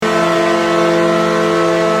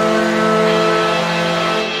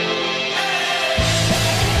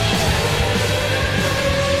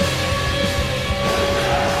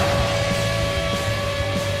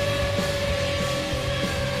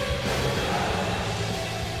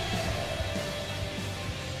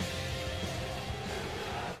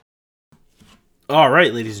All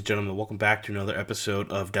right, ladies and gentlemen, welcome back to another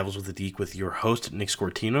episode of Devils with the Deke with your host, Nick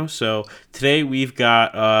Scortino. So today we've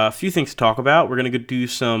got a few things to talk about. We're going to do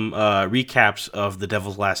some recaps of the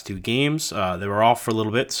Devils' last two games. They were off for a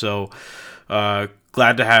little bit, so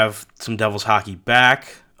glad to have some Devils hockey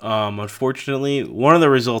back. Unfortunately, one of the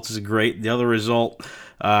results is great. The other result,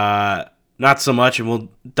 not so much, and we'll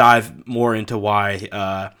dive more into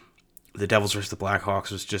why the Devils versus the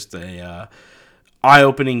Blackhawks was just a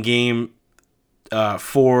eye-opening game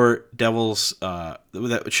for Devils. That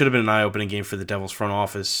should have been an eye-opening game for the Devils front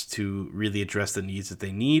office to really address the needs that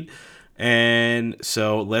they need. And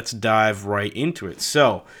so let's dive right into it.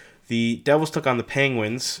 So the Devils took on the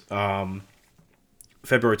Penguins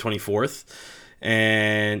February 24th.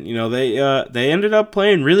 And, they ended up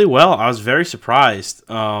playing really well. I was very surprised.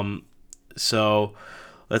 So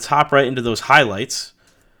let's hop right into those highlights.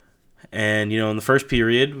 And, in the first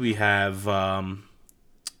period, we have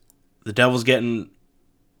the Devils getting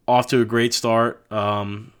off to a great start.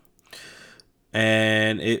 And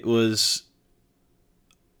it was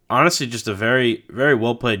honestly just a very, very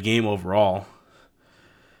well-played game overall.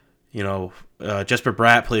 Jesper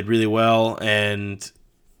Bratt played really well, and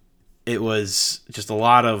it was just a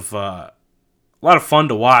lot of fun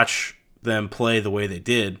to watch them play the way they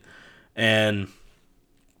did. And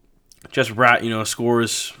Jesper Bratt,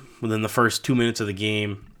 scores within the first 2 minutes of the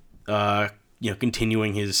game,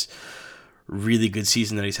 continuing his really good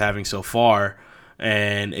season that he's having so far.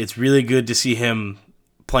 And it's really good to see him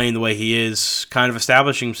playing the way he is, kind of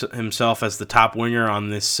establishing himself as the top winger on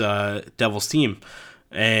this Devils team.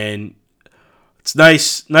 And it's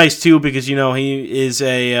nice too, because he was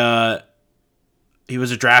a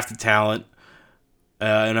drafted talent,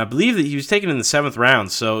 and I believe that he was taken in the 7th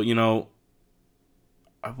round. So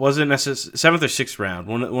wasn't necessarily 7th or 6th round,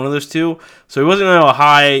 one of those two. So he wasn't a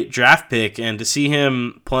high draft pick, and to see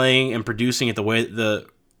him playing and producing at the way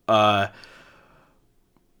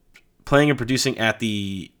playing and producing at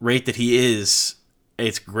the rate that he is,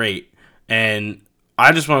 it's great. And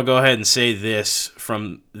I just want to go ahead and say this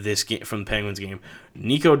from this game, from the Penguins game.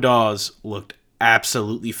 Nico Daws looked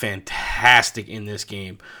absolutely fantastic in this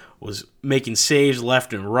game. Was making saves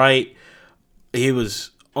left and right. He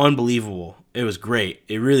was unbelievable. It was great.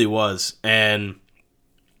 It really was. And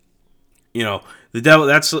the Devil.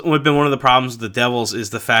 That's been one of the problems with the Devils, is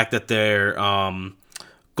the fact that their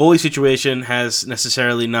goalie situation has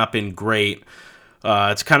necessarily not been great.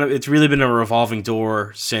 It's really been a revolving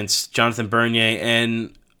door since Jonathan Bernier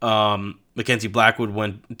and Mackenzie Blackwood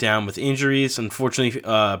went down with injuries. Unfortunately,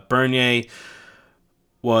 Bernier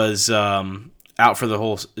was out for the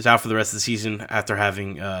rest of the season after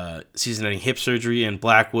having season-ending hip surgery, and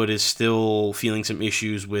Blackwood is still feeling some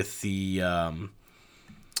issues with the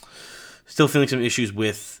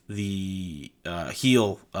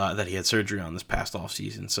heel that he had surgery on this past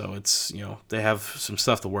offseason. So it's they have some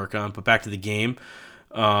stuff to work on. But back to the game,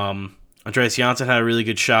 Andreas Janssen had a really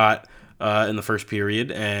good shot in the first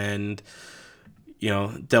period, and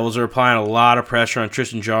Devils are applying a lot of pressure on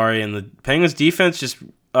Tristan Jarry, and the Penguins defense just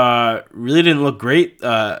really didn't look great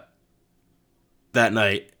that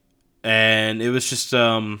night. And it was just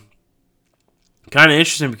kind of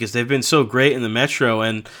interesting, because they've been so great in the Metro.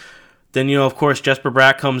 And then, of course, Jesper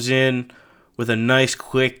Bratt comes in with a nice,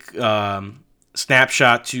 quick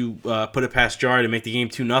snapshot to put it past Jarry to make the game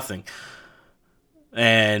 2-0.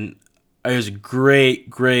 And it was a great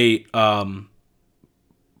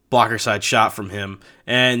blocker side shot from him.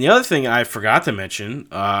 And the other thing I forgot to mention,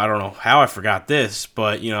 I don't know how I forgot this,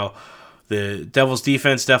 but the Devils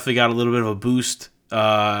defense definitely got a little bit of a boost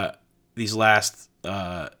these last,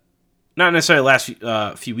 not necessarily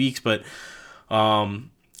last few weeks, but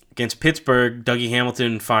against Pittsburgh, Dougie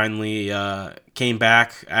Hamilton finally came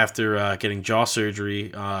back after getting jaw surgery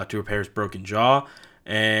to repair his broken jaw.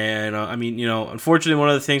 And unfortunately, one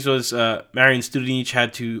of the things was Marian Studenic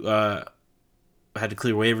had to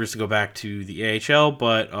clear waivers to go back to the AHL,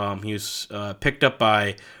 but he was picked up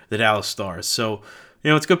by the Dallas Stars. So,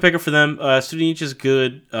 it's a good pickup for them. Studenic is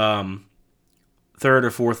good third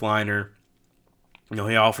or fourth liner.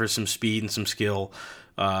 He offers some speed and some skill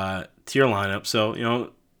to your lineup.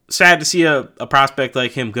 So, sad to see a prospect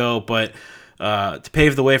like him go, but to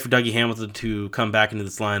pave the way for Dougie Hamilton to come back into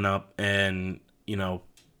this lineup and,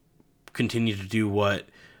 continue to do what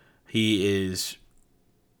he is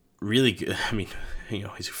really good. I mean,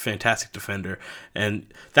 he's a fantastic defender,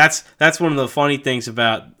 and that's one of the funny things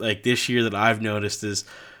about this year that I've noticed is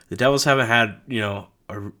the Devils haven't had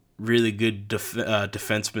a really good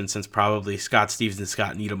defenseman since probably Scott Stevens and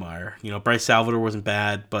Scott Niedermayer. Bryce Salvador wasn't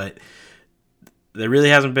bad, but there really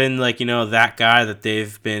hasn't been that guy that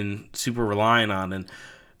they've been super relying on. And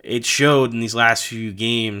it showed in these last few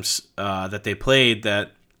games that they played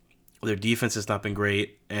that their defense has not been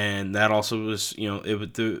great, and that also was,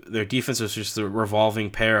 their defense was just a revolving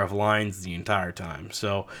pair of lines the entire time.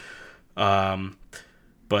 So,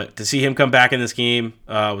 but to see him come back in this game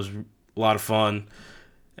was a lot of fun,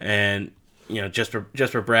 and Jesper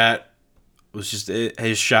Bratt was just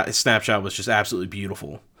his snapshot was just absolutely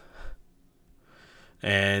beautiful,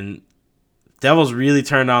 and Devils really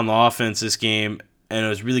turned on the offense this game. And it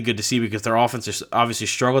was really good to see because their offense has obviously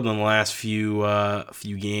struggled in the last few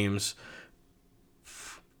games.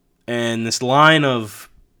 And this line of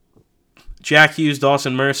Jack Hughes,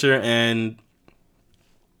 Dawson Mercer, and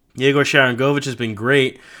Yegor Sharangovich has been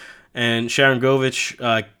great. And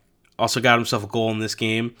Sharangovich also got himself a goal in this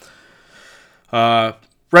game. Right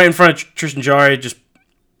in front of Tristan Jarry, just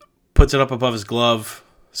puts it up above his glove.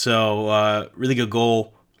 So, really good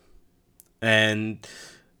goal. And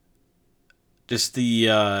just the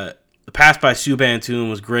pass by Subban to him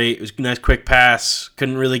was great. It was a nice quick pass.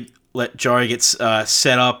 Couldn't really let Jarry get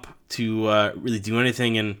set up to really do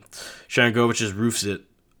anything, and Sharangovich just roofs it.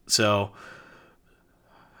 So,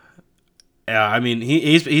 yeah, I mean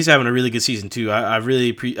he's having a really good season too. I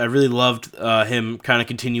really loved him kind of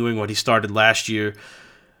continuing what he started last year,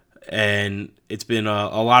 and it's been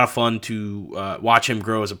a lot of fun to watch him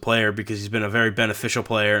grow as a player because he's been a very beneficial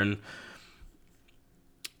player. And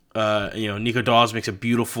Nico Dawes makes a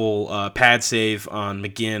beautiful pad save on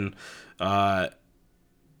McGinn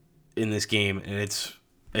in this game, and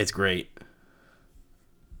it's great.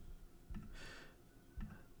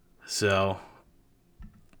 So,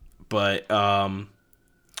 but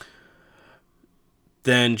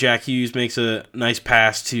then Jack Hughes makes a nice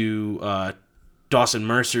pass to Dawson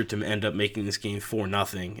Mercer to end up making this game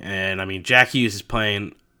 4-0. And I mean, Jack Hughes is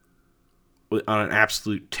playing on an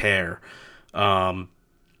absolute tear.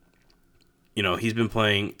 He's been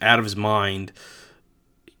playing out of his mind.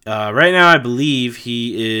 Right now, I believe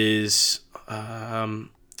he is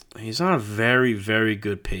he's on a very, very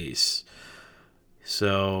good pace.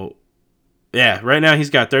 So, yeah, right now he's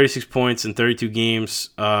got 36 points in 32 games,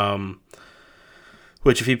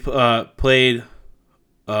 which if he played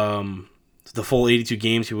the full 82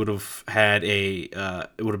 games, he would have had he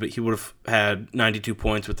would have had 92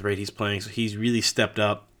 points with the rate he's playing. So he's really stepped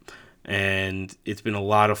up, and it's been a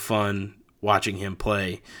lot of fun watching him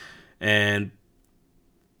play. And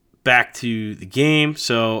back to the game.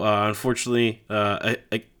 So, unfortunately,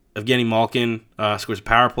 Evgeny Malkin scores a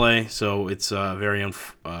power play, so it's a very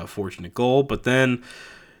unfortunate goal. But then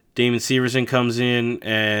Damon Severson comes in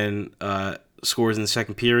and scores in the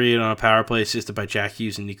second period on a power play, assisted by Jack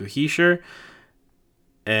Hughes and Nico Hischier.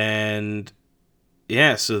 And,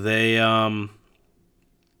 yeah, so they...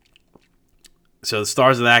 So the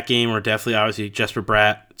stars of that game were definitely obviously Jesper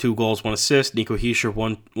Bratt, 2 goals, 1 assist. Nico Hischier,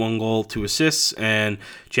 one goal, 2 assists, and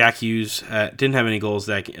Jack Hughes didn't have any goals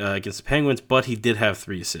against the Penguins, but he did have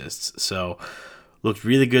 3 assists. So looked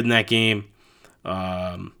really good in that game,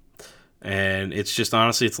 and it's just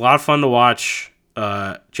honestly it's a lot of fun to watch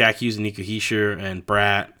Jack Hughes and Nico Hischier and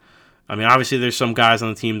Bratt. I mean, obviously there's some guys on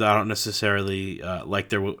the team that I don't necessarily like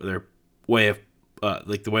their way of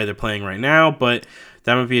like the way they're playing right now, but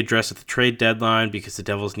that might be addressed at the trade deadline because the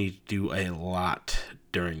Devils need to do a lot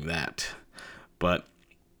during that. But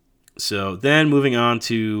so then moving on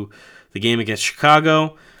to the game against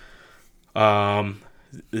Chicago, the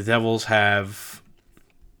Devils have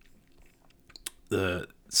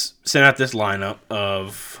sent out this lineup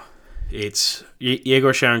of it's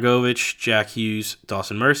Yegor Sharangovich, Jack Hughes,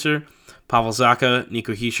 Dawson Mercer, Pavel Zacha,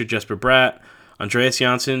 Nico Hischier, Jesper Bratt, Andreas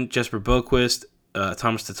Janssen, Jesper Boquist,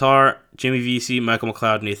 Thomas Tatar, Jimmy Vesey, Michael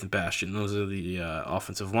McLeod, Nathan Bastian. Those are the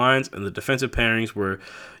offensive lines. And the defensive pairings were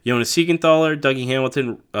Jonas Siegenthaler, Dougie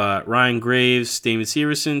Hamilton, Ryan Graves, Damon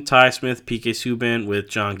Severson, Ty Smith, PK Subban with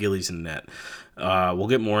John Gillies in net. We'll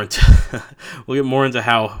get more into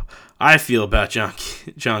how I feel about John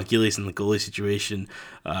Gillies and the goalie situation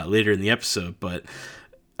later in the episode. But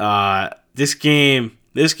this game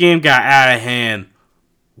got out of hand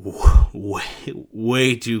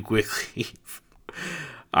way too quickly.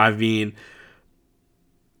 I mean,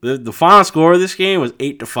 the final score of this game was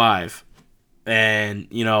 8-5, and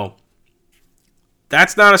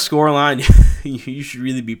that's not a score line you should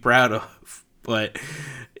really be proud of. But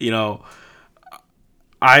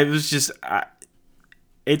I was just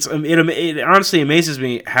it honestly amazes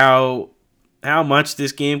me how much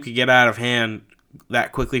this game could get out of hand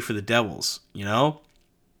that quickly for the Devils. I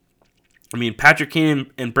mean, Patrick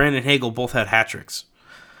Kane and Brandon Hagel both had hat tricks.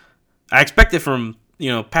 I expected from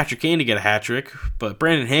Patrick Kane to get a hat trick, but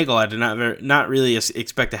Brandon Hagel I did not really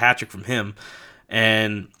expect a hat trick from him.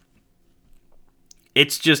 And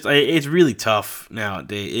it's really tough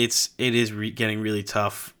nowadays. It is getting really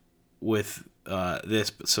tough with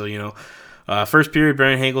this. So first period,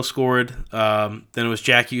 Brandon Hagel scored. Then it was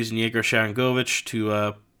Jack Hughes and Yegor Sharangovich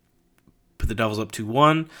to put the Devils up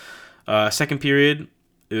 2-1. Second period,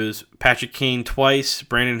 it was Patrick Kane twice,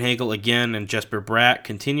 Brandon Hagel again, and Jesper Bratt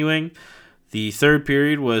continuing. The third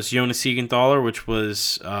period was Jonas Siegenthaler, which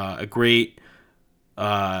was a great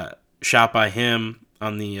shot by him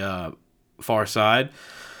on the far side.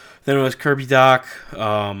 Then it was Kirby Doc,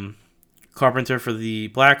 Carpenter for the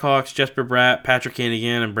Blackhawks, Jesper Bratt, Patrick Kane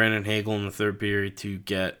again, and Brandon Hagel in the third period to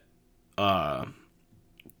get their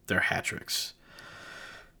hat tricks.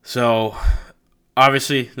 So,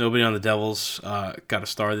 obviously, nobody on the Devils got a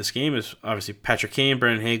star this game. Is obviously Patrick Kane,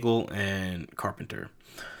 Brandon Hagel, and Carpenter.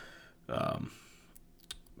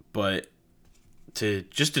 But to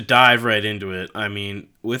dive right into it, I mean,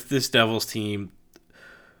 with this Devils team,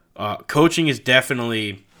 coaching is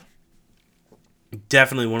definitely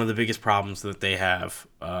one of the biggest problems that they have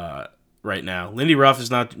right now. Lindy Ruff is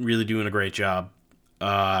not really doing a great job,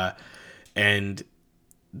 and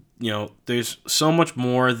there's so much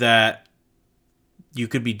more that you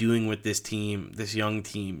could be doing with this team, this young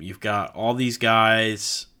team. You've got all these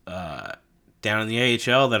guys down in the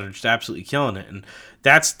AHL that are just absolutely killing it, and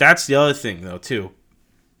that's the other thing though too,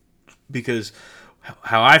 because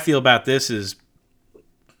how I feel about this is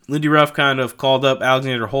Lindy Ruff kind of called up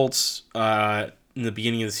Alexander Holtz in the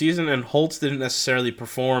beginning of the season, and Holtz didn't necessarily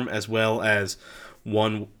perform as well as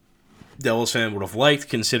one Devils fan would have liked,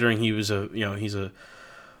 considering he was he's a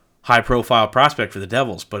high profile prospect for the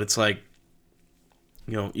Devils. But it's like,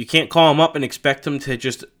 you can't call him up and expect him to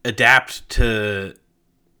just adapt to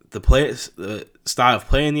the style of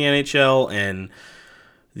play in the NHL and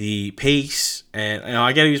the pace. And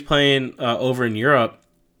I get he was playing over in Europe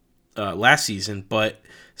last season, but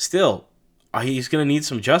still, he's going to need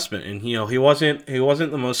some adjustment. And he wasn't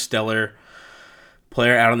the most stellar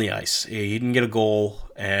player out on the ice. He didn't get a goal,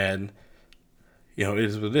 and it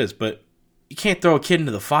is what it is. But you can't throw a kid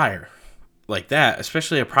into the fire like that,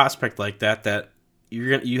 especially a prospect like that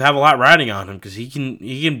you have a lot riding on him, because he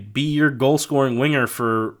can be your goal scoring winger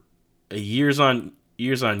for years on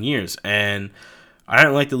years. And I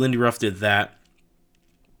didn't like that Lindy Ruff did that.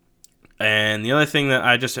 And the other thing that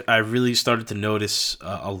I really started to notice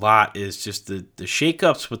a lot is just the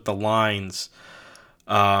shakeups with the lines,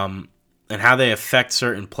 and how they affect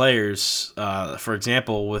certain players. For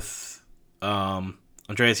example, with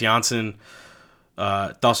Andreas Janssen,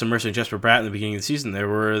 Dawson Mercer, and Jesper Bratt in the beginning of the season, they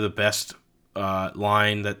were the best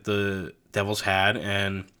line that the Devils had,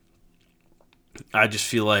 and I just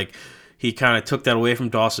feel like he kind of took that away from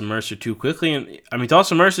Dawson Mercer too quickly. And I mean,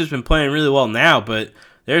 Dawson Mercer's been playing really well now, but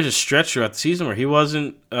there's a stretch throughout the season where he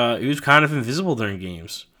wasn't. He was kind of invisible during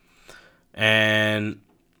games, and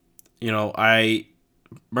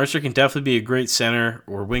Mercer can definitely be a great center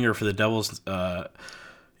or winger for the Devils for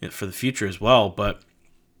the future as well. But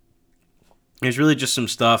there's really just some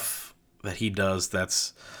stuff that he does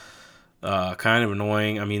that's kind of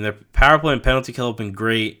annoying. I mean, their power play and penalty kill have been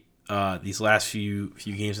great these last few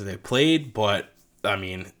games that they've played, but I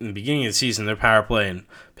mean, in the beginning of the season, their power play and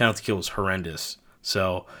penalty kill was horrendous.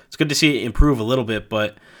 So it's good to see it improve a little bit,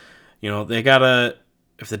 but they gotta,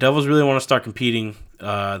 if the Devils really want to start competing,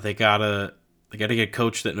 they gotta get a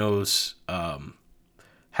coach that knows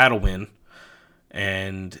how to win,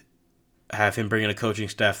 and have him bring in a coaching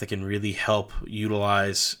staff that can really help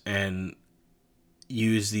utilize and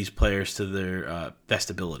use these players to their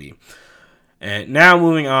best ability. And now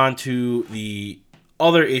moving on to the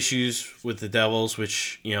other issues with the Devils,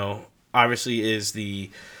 which obviously is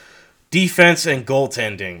the defense and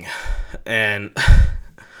goaltending. And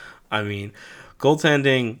I mean,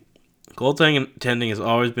 goaltending has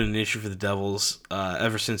always been an issue for the Devils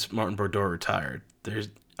ever since Martin Brodeur retired. There's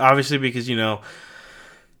obviously, because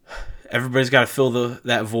everybody's got to fill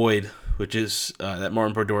that void, which is that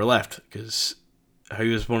Martin Brodeur left, because he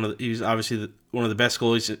was obviously one of the best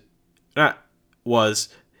goalies.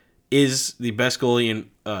 Is the best goalie in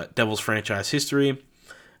Devils franchise history.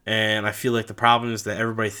 And I feel like the problem is that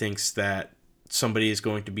everybody thinks that somebody is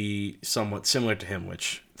going to be somewhat similar to him,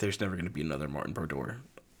 which there's never going to be another Martin Brodeur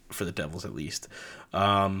for the Devils, at least.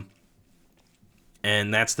 And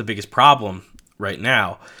that's the biggest problem right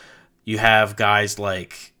now. You have guys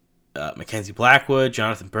like Mackenzie Blackwood,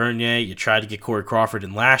 Jonathan Bernier. You tried to get Corey Crawford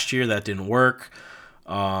in last year. That didn't work.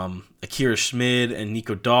 Akira Schmid and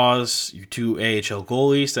Nico Dawes, your two AHL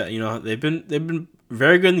goalies that they've been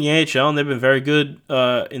very good in the AHL, and they've been very good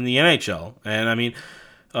in the NHL. And I mean,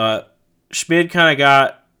 Schmid kind of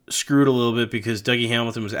got screwed a little bit because Dougie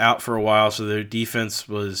Hamilton was out for a while, so their defense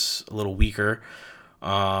was a little weaker.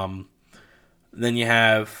 Then you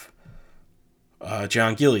have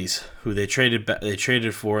John Gillies, who they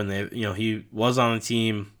traded for, and he was on the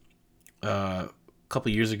team a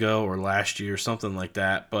couple years ago or last year, something like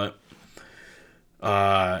that. But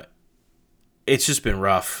it's just been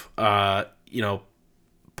rough.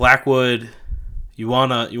 Blackwood, you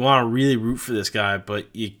wanna really root for this guy, but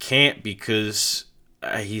you can't because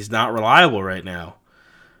he's not reliable right now.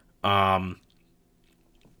 Going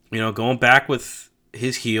back with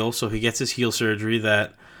his heel, so he gets his heel surgery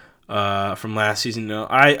that from last season. No,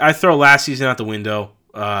 I throw last season out the window.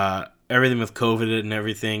 Everything with COVID and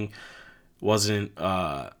everything wasn't.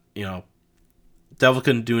 Devil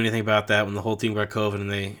couldn't do anything about that when the whole team got COVID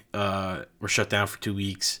and they were shut down for 2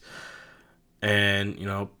 weeks.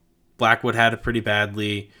 And Blackwood had it pretty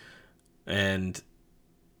badly, and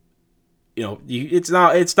it's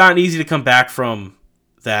not easy to come back from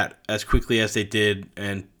that as quickly as they did,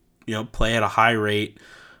 and play at a high rate,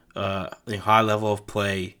 high level of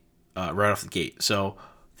play right off the gate. So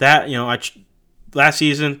that last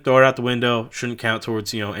season, throw it out the window. Shouldn't count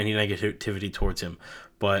towards any negativity towards him.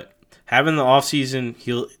 But having the offseason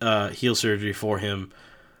heel surgery for him,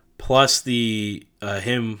 plus the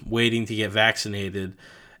him waiting to get vaccinated,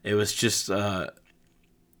 it was just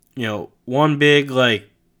one big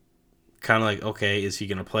kind of okay, is he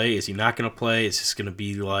gonna play? Is he not gonna play? Is this gonna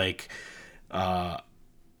be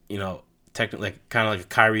technically kind of like a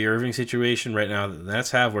Kyrie Irving situation right now that the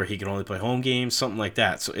Nets have, where he can only play home games, something like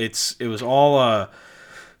that. So it was all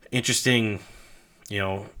interesting,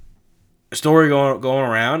 story going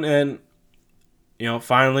around, and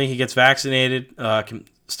finally he gets vaccinated, can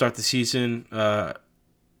start the season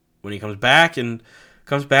when he comes back, and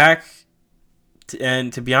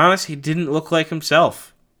to be honest, he didn't look like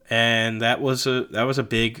himself, and that was a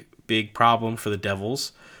big problem for the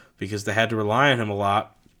Devils, because they had to rely on him a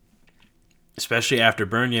lot, especially after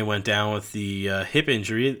Bernier went down with the hip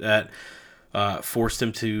injury that forced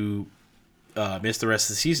him to miss the rest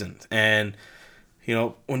of the season. And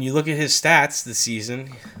when you look at his stats this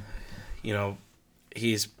season,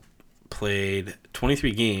 he's played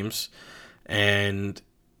 23 games, and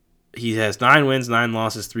he has 9 wins, 9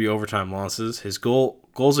 losses, 3 overtime losses. His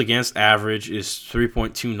goals against average is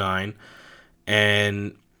 3.29,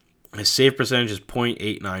 and his save percentage is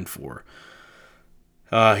 .894.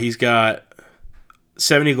 He's got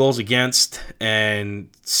 70 goals against and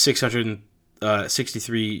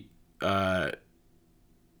 663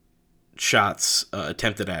 shots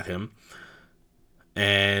attempted at him.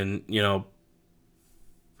 And,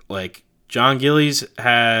 John Gillies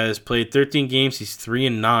has played 13 games. He's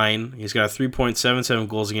 3-9. He's got a 3.77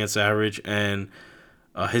 goals against average, and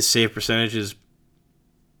his save percentage is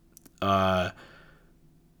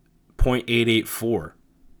 .884.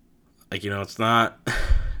 It's not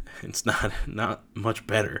much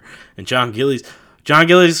better. And John Gillies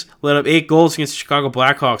let up 8 goals against the Chicago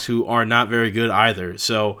Blackhawks, who are not very good either.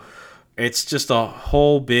 So it's just a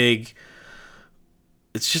whole big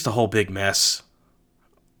mess.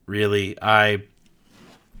 Really, I'm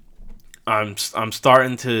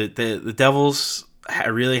starting to the Devils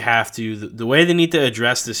really have to, the way they need to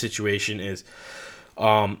address this situation is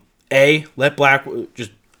let Blackwood,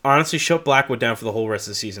 just honestly shut Blackwood down for the whole rest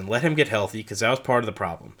of the season. Let him get healthy, because that was part of the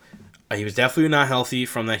problem. He was definitely not healthy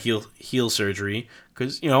from that heel surgery,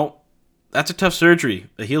 because that's a tough surgery.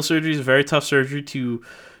 The heel surgery is a very tough surgery to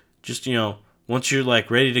just once you're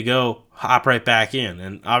ready to go, hop right back in.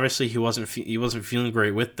 And obviously he wasn't feeling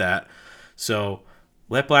great with that. So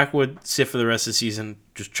let Blackwood sit for the rest of the season.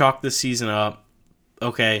 Just chalk this season up.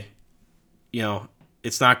 Okay,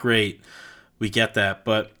 it's not great. We get that,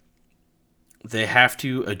 but they have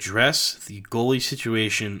to address the goalie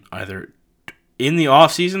situation either in the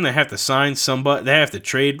offseason. They have to sign somebody. They have to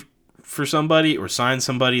trade for somebody or sign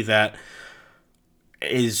somebody that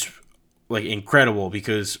is incredible,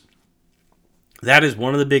 because that is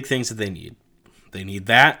one of the big things that they need. They need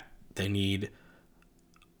that. They need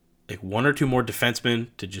 1 or 2 more defensemen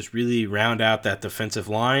to just really round out that defensive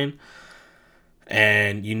line.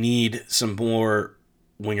 And you need some more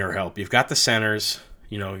winger help. You've got the centers.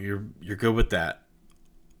 You're good with that.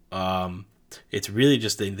 It's really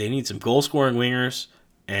just they need some goal-scoring wingers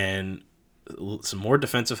and some more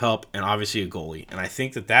defensive help, and obviously a goalie. And I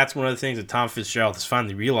think that's one of the things that Tom Fitzgerald has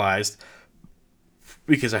finally realized,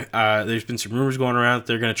 because there's been some rumors going around that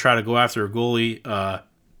they're going to try to go after a goalie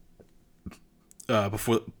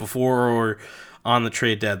before or on the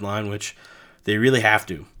trade deadline, which they really have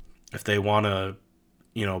to if they want to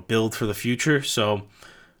build for the future. So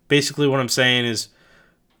basically what I'm saying is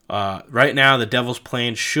Right now, the Devils'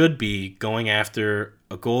 plan should be going after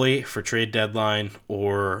a goalie for trade deadline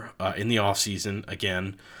or in the offseason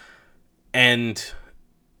again. And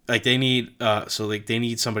like they need they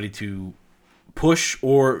need somebody to push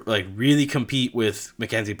or like really compete with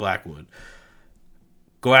Mackenzie Blackwood.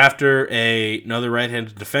 Go after another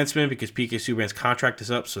right-handed defenseman because PK Subban's contract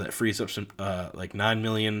is up, so that frees up some like $9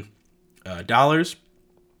 million in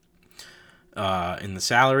the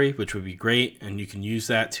salary, which would be great, and you can use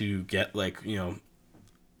that to get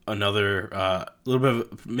another little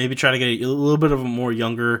bit of, maybe try to get a little bit of a more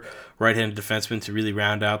younger right-handed defenseman to really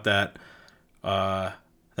round out that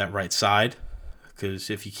right side.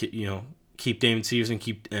 Because if you keep Damon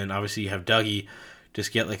Severson, and obviously you have Dougie,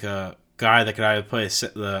 just get like a guy that could either play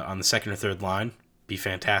on the second or third line, be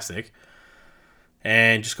fantastic,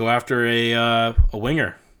 and just go after a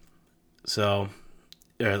winger. So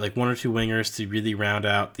like one or two wingers to really round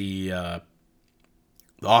out the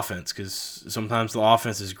offense, because sometimes the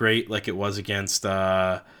offense is great, like it was against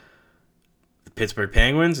the Pittsburgh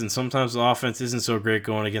Penguins, and sometimes the offense isn't so great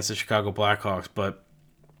going against the Chicago Blackhawks. But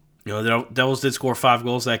the Devils did score 5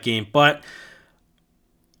 goals that game, but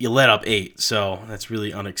you let up 8, so that's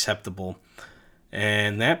really unacceptable.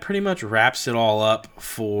 And that pretty much wraps it all up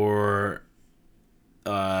for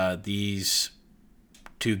these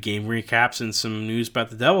 2 game recaps and some news about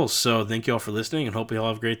the Devils. So thank you all for listening, and hope you all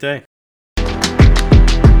have a great day.